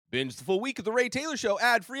Binge the full week of The Ray Taylor Show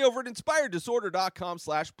ad-free over at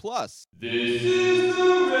inspireddisorder.com/plus. This is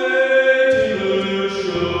The Ray Taylor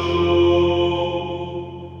Show.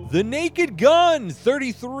 The Naked Gun,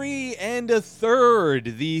 33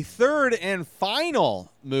 1/3, the third and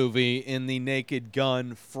final movie in the Naked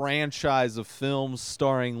Gun franchise of films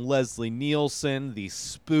starring Leslie Nielsen, the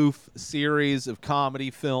spoof series of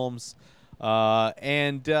comedy films.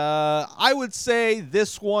 I would say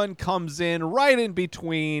this one comes in right in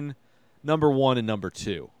between number one and number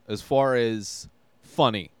two as far as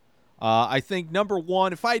funny. I think number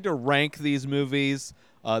one, if I had to rank these movies,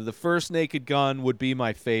 the first Naked Gun would be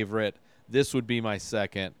my favorite. This would be my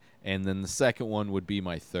second. And then the second one would be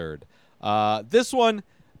my third. This one,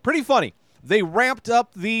 pretty funny. They ramped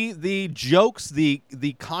up the jokes, the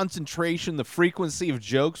concentration, the frequency of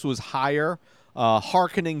jokes was higher.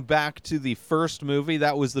 Harkening back to the first movie,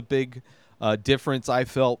 that was the big difference I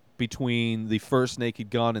felt between the first Naked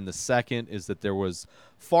Gun and the second, is that there was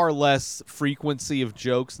far less frequency of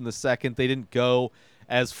jokes in the second. They didn't go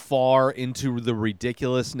as far into the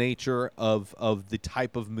ridiculous nature of the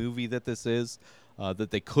type of movie that this is, that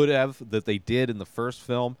they did in the first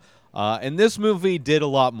film. And this movie did a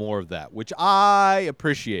lot more of that, which I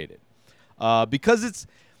appreciated. Because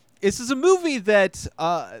this is a movie that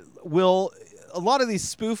a lot of these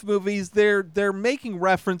spoof movies, they're making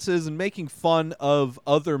references and making fun of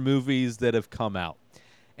other movies that have come out.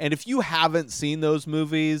 And if you haven't seen those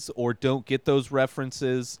movies or don't get those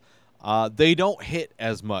references, they don't hit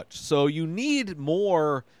as much. So you need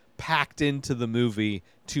more packed into the movie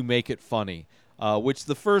to make it funny. Which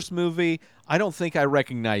the first movie, I don't think I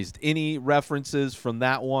recognized any references from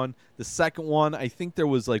that one. The second one, I think there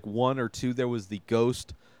was like one or two. There was the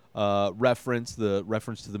Ghost reference, the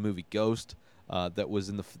reference to the movie Ghost. That was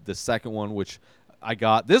in the second one, which I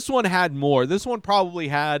got. This one had more. This one probably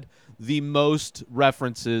had the most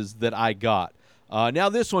references that I got. Now,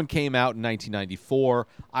 this one came out in 1994.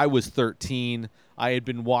 I was 13. I had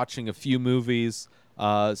been watching a few movies.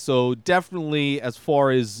 So definitely, as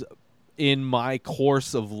far as in my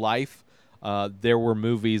course of life, there were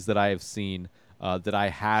movies that I have seen, that I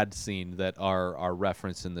had seen, that are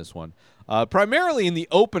referenced in this one. Primarily in the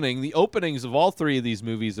opening. The openings of all three of these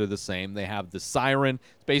movies are the same. They have the siren.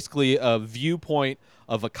 It's basically a viewpoint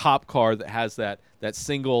of a cop car that has that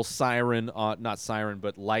single siren, not siren,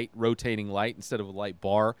 but rotating light instead of a light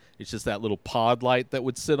bar. It's just that little pod light that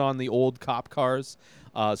would sit on the old cop cars.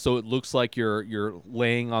 So it looks like you're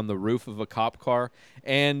laying on the roof of a cop car.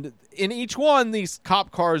 And in each one, these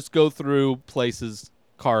cop cars go through places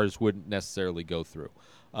cars wouldn't necessarily go through.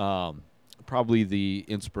 Probably the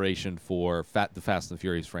inspiration for the Fast and the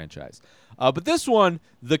Furious franchise. But this one,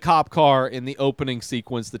 the cop car in the opening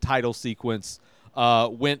sequence, the title sequence,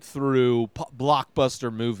 went through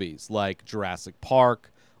blockbuster movies like Jurassic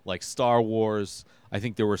Park, like Star Wars. I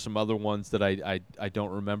think there were some other ones that I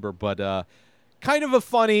don't remember, but kind of a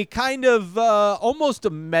funny, kind of almost a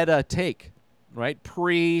meta take, right?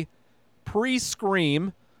 Pre-Scream.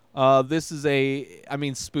 This is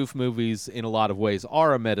spoof movies in a lot of ways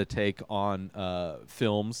are a meta take on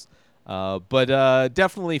films, but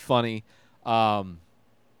definitely funny.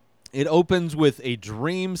 It opens with a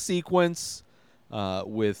dream sequence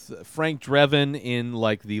with Frank Drebin in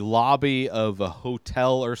like the lobby of a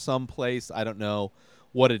hotel or someplace. I don't know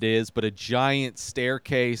what it is, but a giant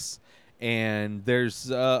staircase, and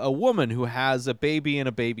there's a woman who has a baby in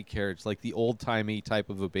a baby carriage, like the old-timey type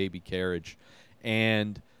of a baby carriage,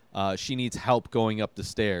 and she needs help going up the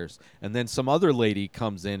stairs. And then some other lady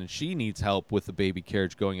comes in and she needs help with the baby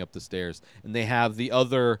carriage going up the stairs. And they have the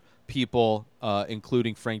other people,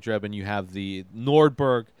 including Frank Drebin. You have the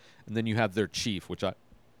Nordberg, and then you have their chief, which I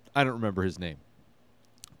don't remember his name.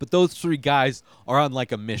 But those three guys are on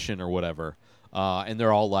like a mission or whatever. And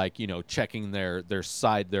they're all like, checking their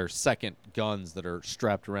second guns that are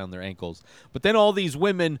strapped around their ankles. But then all these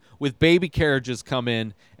women with baby carriages come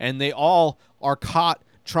in, and they all are caught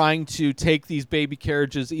trying to take these baby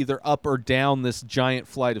carriages either up or down this giant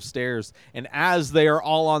flight of stairs. And as they are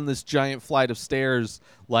all on this giant flight of stairs,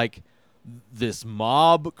 like this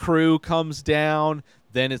mob crew comes down.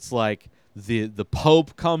 Then it's like the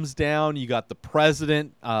Pope comes down. You got the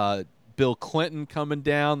president, Bill Clinton, coming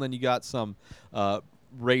down. Then you got some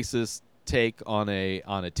racist take on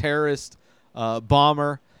a terrorist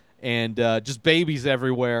bomber, and just babies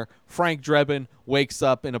everywhere. Frank Drebin wakes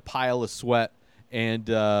up in a pile of sweat and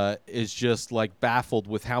is just like baffled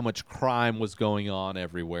with how much crime was going on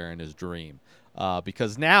everywhere in his dream,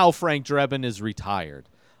 because now Frank Drebin is retired,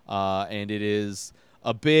 and it is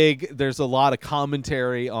there's a lot of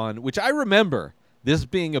commentary on, which I remember this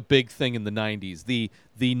being a big thing in the 90s, the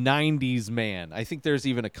 90s man. I think there's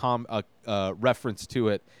even a reference to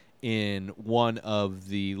it in one of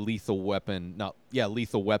the Lethal Weapon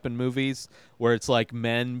movies, where it's like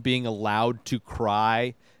men being allowed to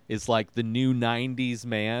cry is like the new 90s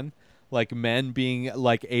man. Like men being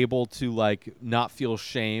like able to like not feel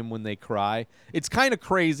shame when they cry. It's kind of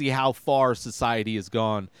crazy how far society has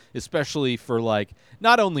gone, especially for like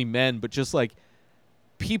not only men, but just like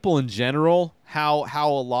people in general, how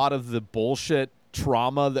a lot of the bullshit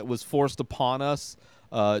trauma that was forced upon us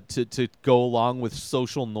to go along with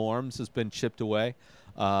social norms has been chipped away.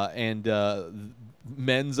 And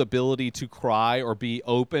men's ability to cry or be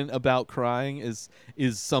open about crying is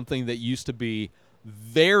something that used to be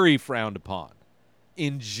very frowned upon.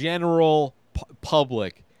 In general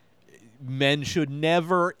public, men should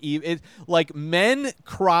never even men to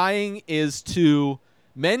crying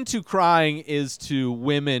is to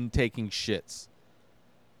women taking shits.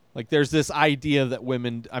 Like there's this idea that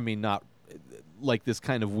women, I mean, not like this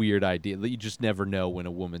kind of weird idea that you just never know when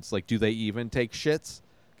a woman's like, do they even take shits?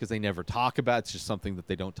 Because they never talk about it. It's just something that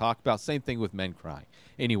they don't talk about. Same thing with men crying.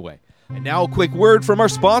 Anyway, and now a quick word from our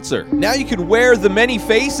sponsor. Now you can wear The Many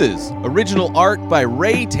Faces, original art by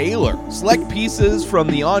Ray Taylor. Select pieces from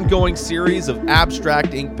the ongoing series of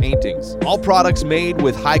abstract ink paintings. All products made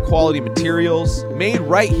with high-quality materials, made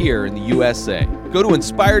right here in the USA. Go to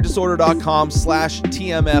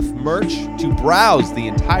inspireddisorder.com/TMF merch to browse the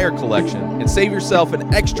entire collection and save yourself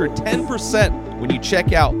an extra 10% when you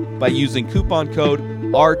check out by using coupon code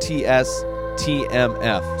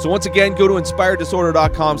RTSTMF. So once again, go to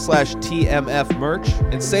inspireddisorder.com/TMF merch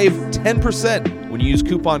and save 10% when you use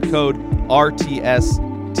coupon code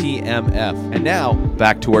RTSTMF. And now,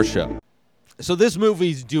 back to our show. So this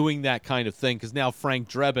movie's doing that kind of thing because now Frank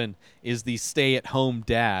Drebin is the stay-at-home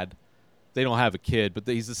dad. They don't have a kid, but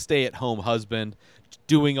he's a stay-at-home husband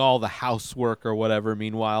doing all the housework or whatever.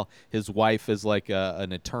 Meanwhile, his wife is like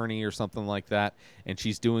an attorney or something like that, and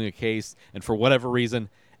she's doing a case. And for whatever reason,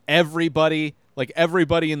 everybody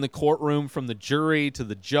in the courtroom, from the jury to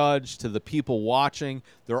the judge to the people watching,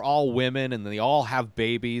 they're all women, and they all have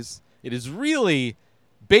babies. It is really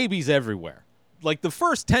babies everywhere. Like the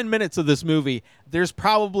first 10 minutes of this movie, there's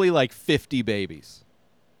probably like 50 babies.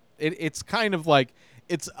 It's kind of like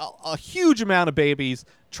it's a huge amount of babies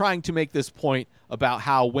trying to make this point about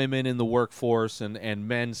how women in the workforce and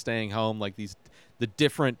men staying home, like the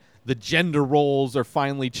gender roles are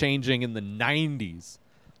finally changing in the 90s.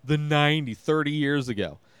 30 years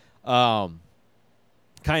ago. Kind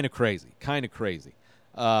of crazy.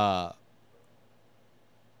 Yeah,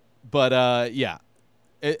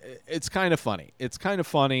 it's kind of funny.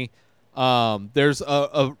 There's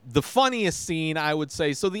the funniest scene, I would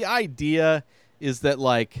say. So the idea is that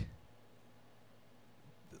like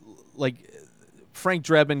Frank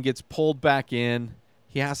Drebin gets pulled back in.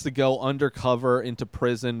 He has to go undercover into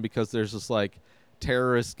prison because there's this like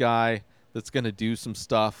terrorist guy that's going to do some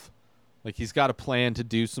stuff. Like he's got a plan to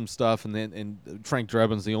do some stuff, and Frank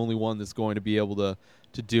Drebin's the only one that's going to be able to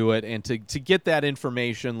do it. And to get that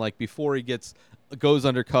information, like before he goes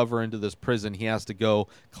undercover into this prison, he has to go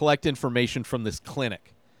collect information from this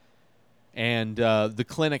clinic. And the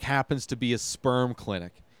clinic happens to be a sperm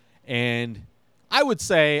clinic. And I would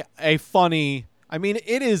say it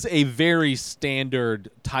is a very standard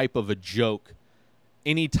type of a joke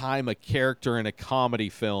anytime a character in a comedy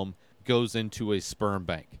film goes into a sperm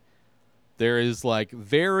bank. There is like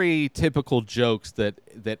very typical jokes that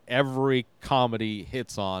every comedy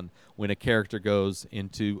hits on when a character goes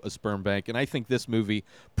into a sperm bank. And I think this movie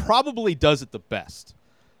probably does it the best.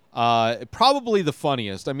 Probably the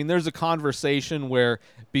funniest. I mean, there's a conversation where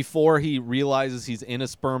before he realizes he's in a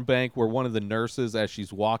sperm bank, where one of the nurses, as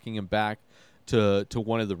she's walking him back to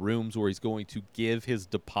one of the rooms where he's going to give his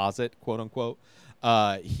deposit, quote unquote,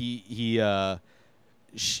 he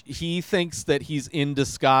thinks that he's in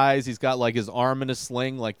disguise. He's got like his arm in a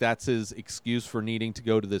sling, like that's his excuse for needing to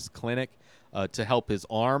go to this clinic to help his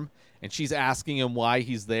arm. And she's asking him why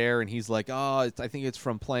he's there, and he's like, I think it's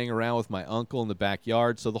from playing around with my uncle in the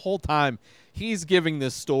backyard. So the whole time he's giving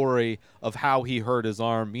this story of how he hurt his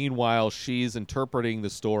arm. Meanwhile, she's interpreting the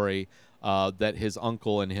story that his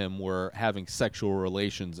uncle and him were having sexual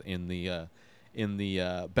relations in the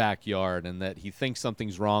backyard, and that he thinks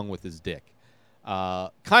something's wrong with his dick.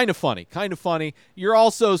 Kind of funny. You're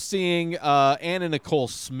also seeing Anna Nicole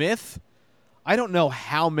Smith. I don't know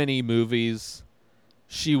how many movies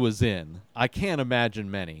she was in. I can't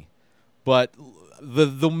imagine many. But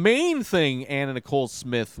the main thing Anna Nicole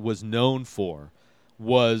Smith was known for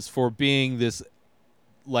was for being this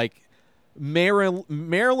like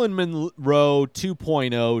Marilyn Monroe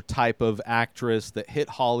 2.0 type of actress that hit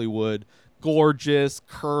Hollywood, gorgeous,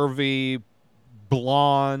 curvy,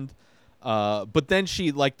 blonde. But then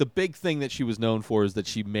she, like, the big thing that she was known for is that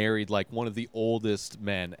she married like one of the oldest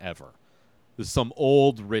men ever. There's some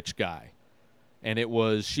old rich guy. And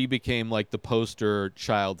she became like the poster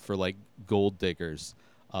child for like gold diggers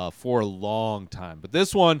for a long time. But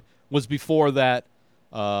this one was before that.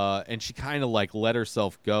 And she kind of like let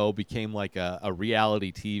herself go, became like a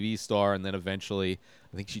reality TV star. And then eventually,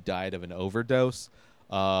 I think she died of an overdose.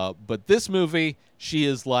 But this movie, she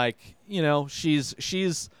is like,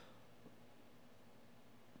 she's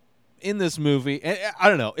in this movie, and I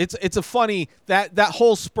don't know. It's a funny that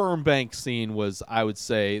whole sperm bank scene was, I would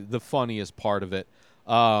say, the funniest part of it.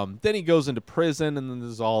 Then he goes into prison, and then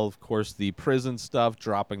there's all, of course, the prison stuff,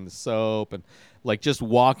 dropping the soap, and like just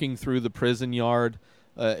walking through the prison yard.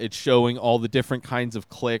 It's showing all the different kinds of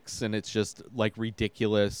cliques, and it's just like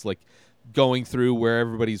ridiculous. Like going through where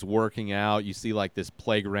everybody's working out, you see like this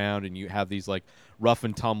playground, and you have these like rough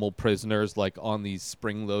and tumble prisoners like on these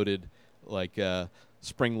spring-loaded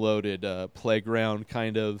playground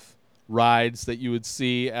kind of rides that you would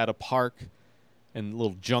see at a park, and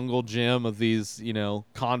little jungle gym of these,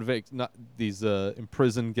 convict, not these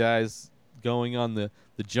imprisoned guys going on the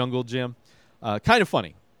jungle gym. Kind of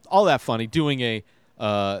funny. All that funny. Doing a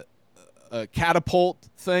catapult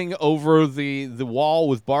thing over the wall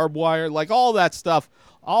with barbed wire, like all that stuff.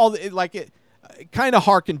 It kind of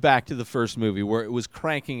harkened back to the first movie where it was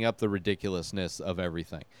cranking up the ridiculousness of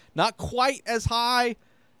everything. Not quite as high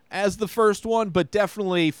as the first one, but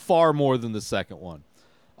definitely far more than the second one.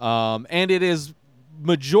 And it is,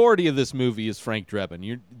 majority of this movie is Frank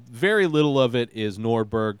Drebin. Very little of it is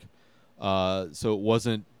Nordberg, so it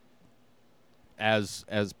wasn't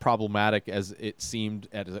as problematic as it seemed,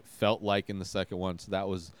 as it felt like in the second one. So that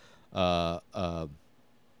was a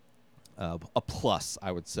plus,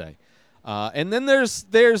 I would say. And then there's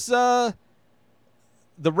the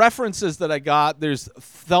references that I got. There's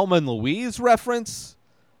Thelma and Louise reference.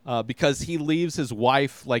 Because he leaves his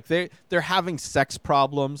wife, like they're having sex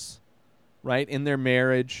problems, right, in their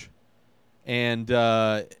marriage, and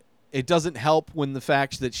it doesn't help when the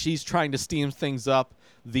fact that she's trying to steam things up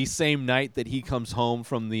the same night that he comes home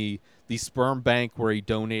from the sperm bank where he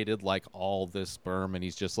donated like all this sperm, and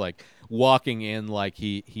he's just like walking in like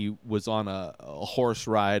he was on a horse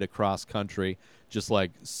ride across country, just like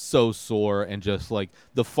so sore, and just like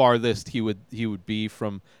the farthest he would be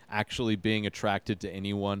from actually being attracted to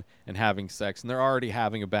anyone and having sex, and they're already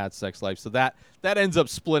having a bad sex life, so that ends up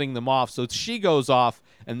splitting them off. So she goes off,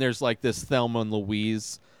 and there's like this Thelma and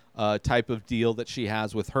Louise type of deal that she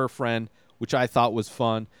has with her friend, which I thought was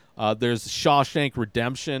fun. There's Shawshank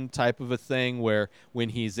Redemption type of a thing where when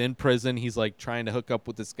he's in prison, he's like trying to hook up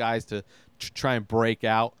with this guys to try and break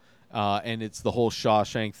out. And it's the whole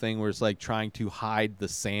Shawshank thing where it's like trying to hide the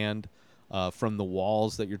sand from the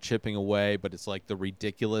walls that you're chipping away, but it's like the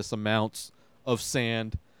ridiculous amounts of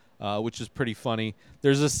sand, which is pretty funny.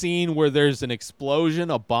 There's a scene where there's an explosion,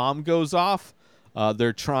 a bomb goes off.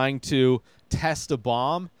 They're trying to test a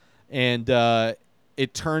bomb, and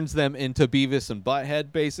it turns them into Beavis and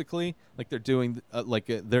Butthead, basically. Like they're doing,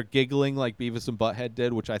 they're giggling like Beavis and Butthead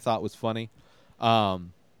did, which I thought was funny.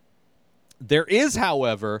 There is,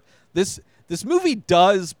 however, this movie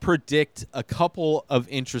does predict a couple of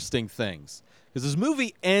interesting things, because this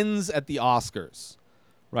movie ends at the Oscars,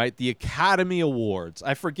 right? The Academy Awards.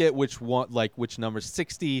 I forget which one, like which number,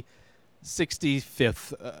 65th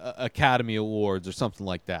Academy Awards or something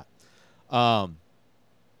like that.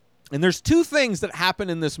 And there's two things that happen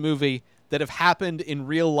in this movie that have happened in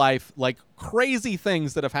real life, like crazy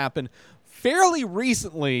things that have happened fairly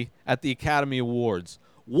recently at the Academy Awards.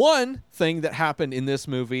 One thing that happened in this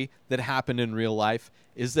movie that happened in real life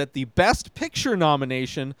is that the Best Picture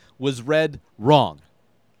nomination was read wrong.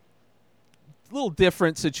 A little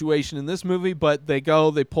different situation in this movie, but they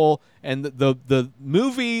pull, and the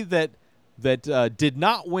movie that did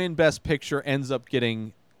not win Best Picture ends up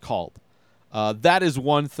getting called. That is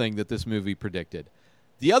one thing that this movie predicted.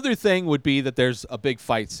 The other thing would be that there's a big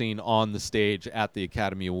fight scene on the stage at the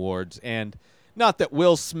Academy Awards, and not that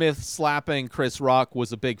Will Smith slapping Chris Rock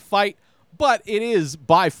was a big fight, but it is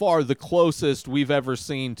by far the closest we've ever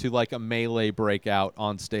seen to like a melee breakout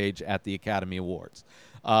on stage at the Academy Awards.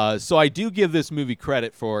 So I do give this movie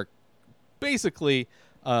credit for basically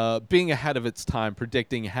being ahead of its time,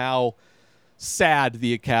 predicting how sad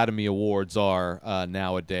the Academy Awards are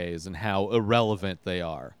nowadays and how irrelevant they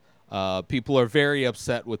are. People are very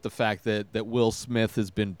upset with the fact that Will Smith has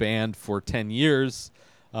been banned for 10 years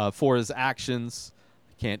for his actions.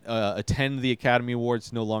 can't attend the Academy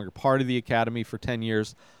Awards, no longer part of the Academy for 10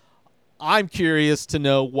 years. I'm curious to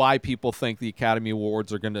know why people think the Academy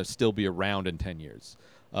Awards are going to still be around in 10 years.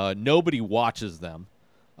 Nobody watches them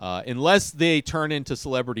unless they turn into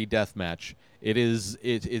Celebrity Deathmatch.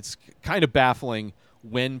 It's kind of baffling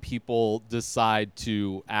when people decide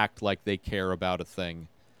to act like they care about a thing.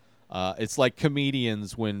 It's like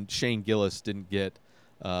comedians when Shane Gillis didn't get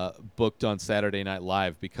booked on Saturday Night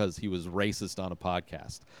Live because he was racist on a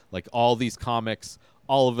podcast. Like, all these comics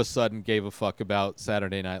all of a sudden gave a fuck about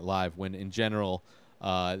Saturday Night Live when in general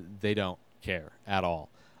they don't care at all.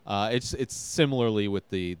 It's similarly with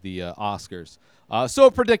the Oscars. So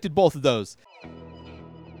it predicted both of those.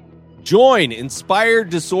 Join Inspired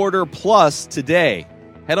Disorder Plus today.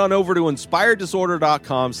 Head on over to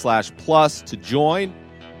inspireddisorder.com/plus to join.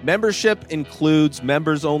 Membership includes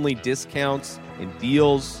members-only discounts and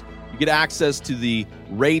deals. You get access to the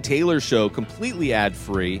Ray Taylor Show completely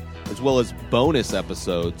ad-free, as well as bonus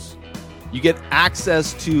episodes. You get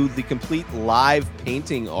access to the complete live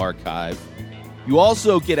painting archive. You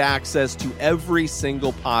also get access to every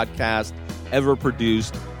single podcast ever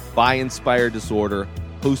produced by Inspired Disorder,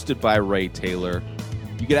 hosted by Ray Taylor.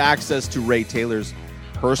 You get access to Ray Taylor's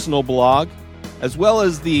personal blog, as well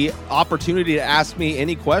as the opportunity to ask me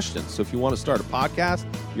any questions. So if you want to start a podcast,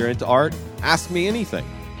 you're into art, ask me anything.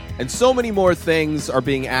 And so many more things are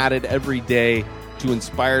being added every day to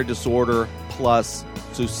Inspired Disorder Plus.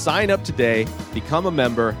 So sign up today, become a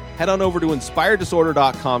member, head on over to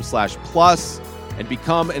inspireddisorder.com/plus and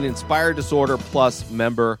become an Inspired Disorder Plus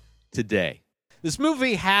member today. This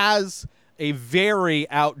movie has a very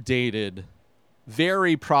outdated,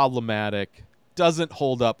 very problematic, doesn't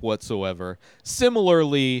hold up whatsoever.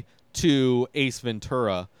 Similarly to Ace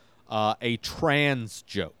Ventura, a trans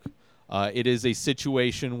joke. It is a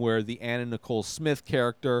situation where the Anna Nicole Smith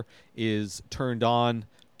character is turned on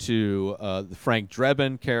to the Frank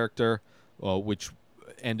Drebin character, which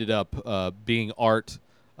ended up being Art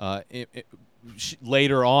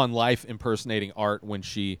later on life impersonating Art when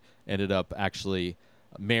she ended up actually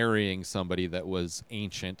marrying somebody that was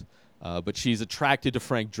ancient. But she's attracted to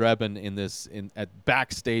Frank Drebin at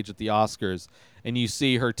backstage at the Oscars, and you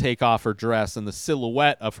see her take off her dress, and the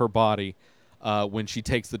silhouette of her body when she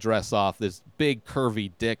takes the dress off, this big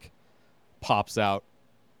curvy dick pops out,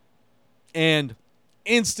 and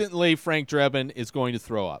instantly Frank Drebin is going to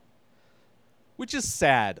throw up, which is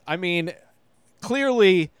sad. I mean,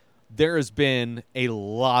 clearly there has been a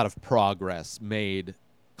lot of progress made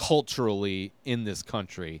culturally in this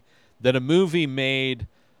country, that a movie made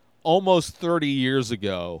almost 30 years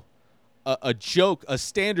ago, a joke, a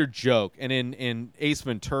standard joke, and in Ace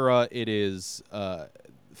Ventura, it is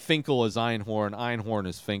Finkel is Einhorn, Einhorn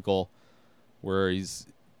is Finkel, where he's,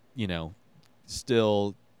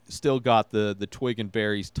 still got the twig and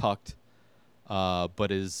berries tucked,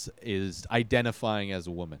 but is identifying as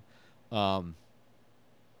a woman. Kind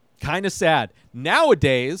of sad.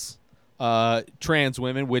 Nowadays, trans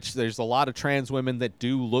women, which there's a lot of trans women that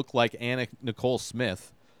do look like Anna Nicole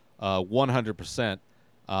Smith, 100%.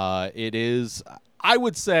 It is, I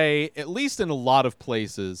would say, at least in a lot of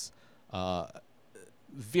places,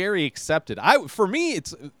 very accepted. For me,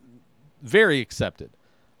 it's very accepted.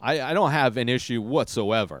 I don't have an issue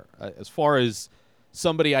whatsoever. As far as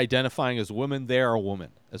somebody identifying as a woman, they are a woman.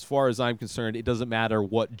 As far as I'm concerned, it doesn't matter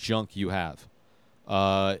what junk you have.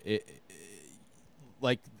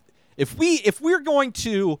 If we're going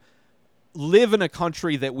to live in a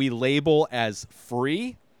country that we label as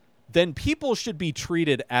free, then people should be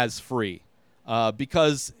treated as free.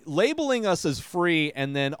 Because labeling us as free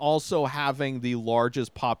and then also having the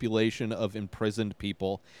largest population of imprisoned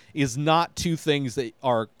people is not two things that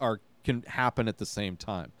can happen at the same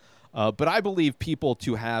time. But I believe people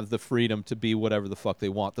to have the freedom to be whatever the fuck they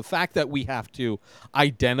want. The fact that we have to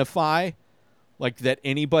identify like that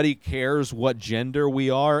anybody cares what gender we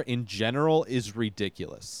are in general is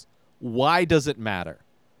ridiculous. Why does it matter?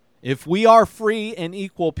 If we are free and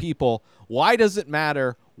equal people, why does it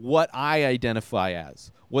matter what I identify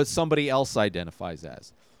as, what somebody else identifies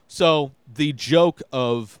as? So the joke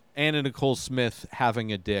of Anna Nicole Smith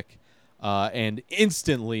having a dick and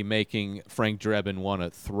instantly making Frank Drebin want to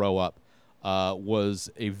throw up was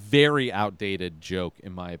a very outdated joke,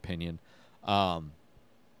 in my opinion, and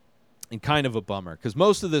kind of a bummer, because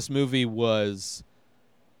most of this movie holds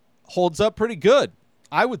up pretty good,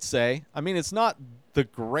 I would say. I mean, it's not the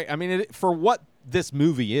great. I mean, for what this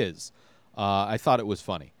movie is, I thought it was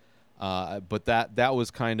funny. But that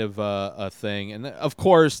was kind of a thing. And of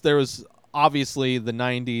course, there was obviously the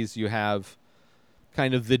 90s. You have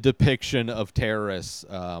kind of the depiction of terrorists.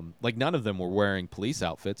 Like none of them were wearing police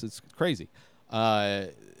outfits. It's crazy.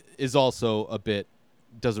 is also a bit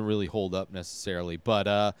doesn't really hold up necessarily.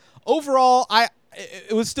 But overall,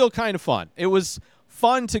 it was still kind of fun. It was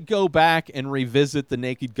fun to go back and revisit the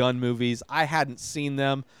Naked Gun movies. I hadn't seen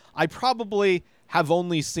them. I probably have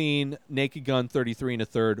only seen Naked Gun 33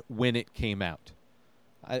 1/3 when it came out,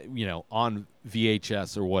 on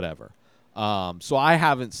VHS or whatever. So I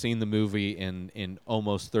haven't seen the movie in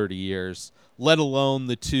almost 30 years, let alone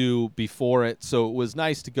the two before it. So it was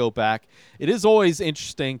nice to go back. It is always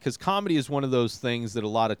interesting because comedy is one of those things that a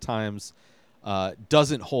lot of times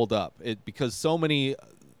doesn't hold up. Because so many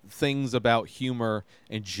things about humor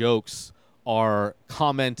and jokes are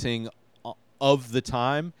commenting of the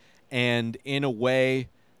time and in a way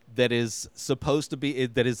that is supposed to be,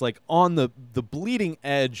 that is like on the bleeding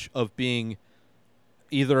edge of being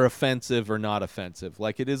either offensive or not offensive.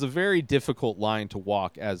 Like, it is a very difficult line to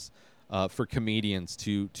walk as for comedians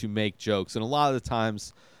to make jokes. And a lot of the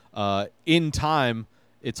times in time,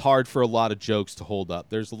 it's hard for a lot of jokes to hold up.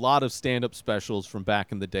 There's a lot of stand-up specials from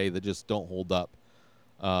back in the day that just don't hold up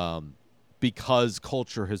because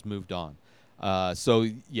culture has moved on. So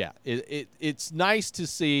yeah, it's nice to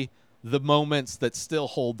see the moments that still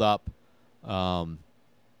hold up.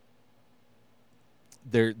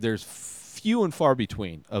 There's few and far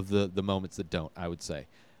between of the moments that don't, I would say,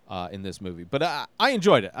 in this movie. But I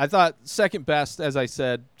enjoyed it. I thought second best, as I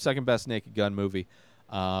said, second best Naked Gun movie.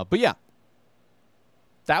 But yeah,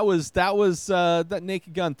 that was that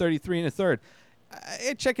Naked Gun 33 1/3.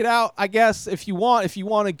 Check it out, I guess, if you want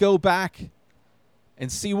to go back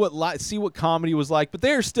and see what comedy was like. But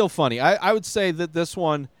they're still funny. I would say that this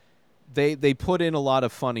one, they put in a lot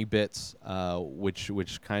of funny bits,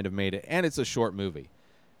 which kind of made it. And it's a short movie.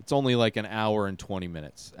 It's only like an hour and 20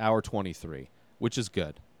 minutes, hour 23, which is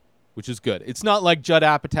good. It's not like Judd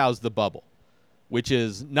Apatow's The Bubble, which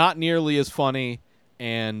is not nearly as funny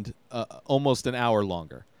and almost an hour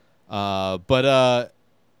longer. But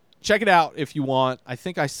check it out if you want. I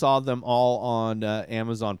think I saw them all on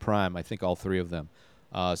Amazon Prime. I think all three of them.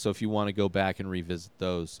 So if you want to go back and revisit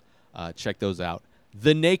those, check those out.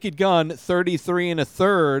 The Naked Gun 33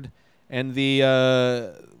 1/3 and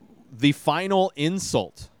the Final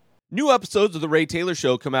Insult. New episodes of The Ray Taylor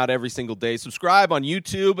Show come out every single day. Subscribe on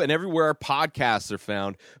YouTube and everywhere our podcasts are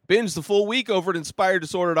found. Binge the full week over at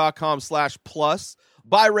inspireddisorder.com/plus.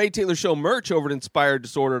 Buy Ray Taylor Show merch over at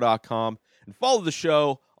inspireddisorder.com. And follow the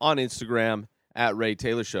show on Instagram at Ray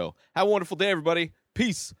Taylor Show. Have a wonderful day, everybody.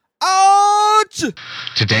 Peace out!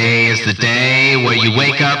 Today is the day where you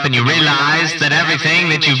wake up and you realize that everything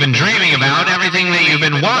that you've been dreaming about, everything that you've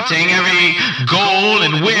been wanting, every goal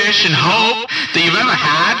and wish and hope that you've ever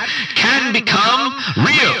had can become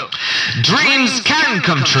real. Dreams can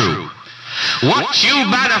come true. What you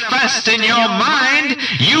manifest in your mind,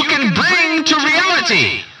 you can bring to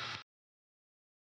reality.